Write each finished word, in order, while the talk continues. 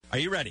Are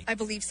you ready? I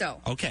believe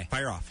so. Okay,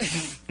 fire off.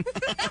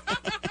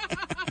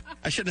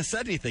 I shouldn't have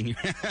said anything.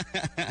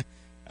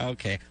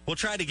 Okay, we'll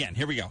try it again.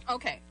 Here we go.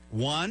 Okay.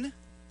 1,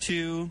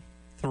 2,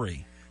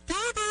 3.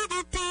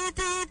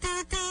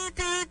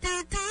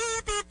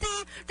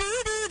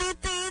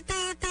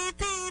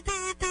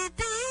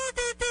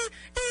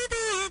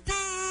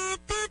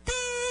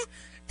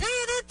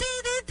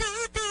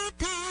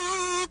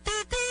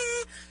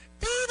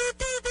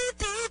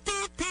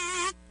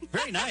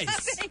 Very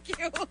nice. Thank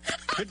you.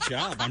 Good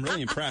job. I'm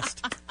really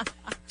impressed.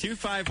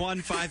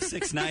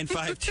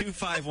 251-5695,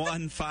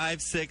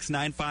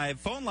 251-5695.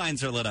 Phone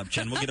lines are lit up,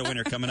 Jen. We'll get a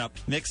winner coming up.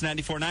 Mix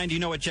 94.9. Do you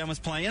know what Jen was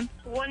playing?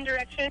 One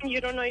Direction,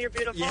 You Don't Know You're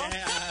Beautiful.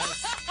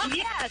 Yes.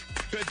 Yes.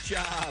 Good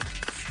job.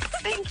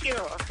 Thank you.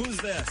 Who's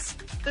this?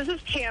 This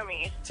is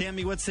Tammy.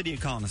 Tammy, what city are you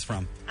calling us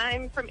from?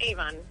 I'm from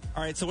Avon.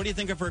 All right, so what do you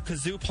think of her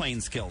kazoo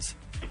playing skills?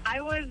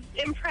 I was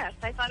impressed.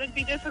 I thought it'd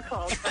be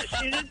difficult, but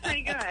she did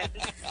pretty good.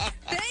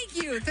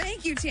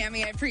 Thank you,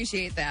 Tammy. I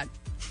appreciate that.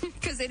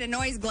 Because it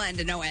annoys Glenn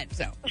to no end,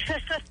 so.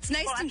 It's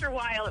nice Well, after a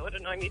while, it would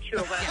annoy me too,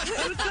 but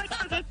it was good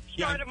for this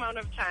short amount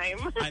of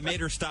time. I made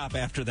her stop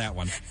after that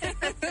one.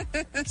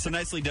 So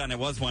nicely done. It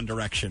was One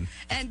Direction.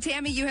 And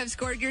Tammy, you have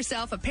scored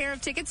yourself a pair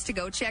of tickets to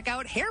go check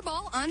out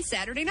Hairball on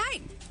Saturday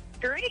night.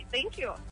 Great, thank you.